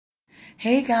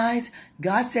Hey guys,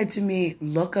 God said to me,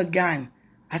 look again.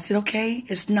 I said, okay,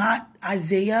 it's not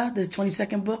Isaiah, the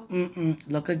 22nd book.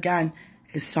 Look again.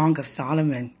 It's Song of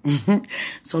Solomon.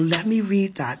 So let me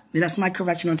read that. That's my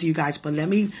correction onto you guys, but let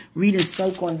me read and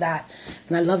soak on that.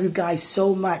 And I love you guys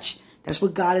so much. That's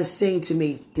what God is saying to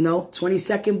me.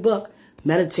 22nd book.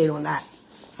 Meditate on that.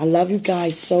 I love you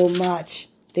guys so much.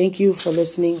 Thank you for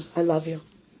listening. I love you.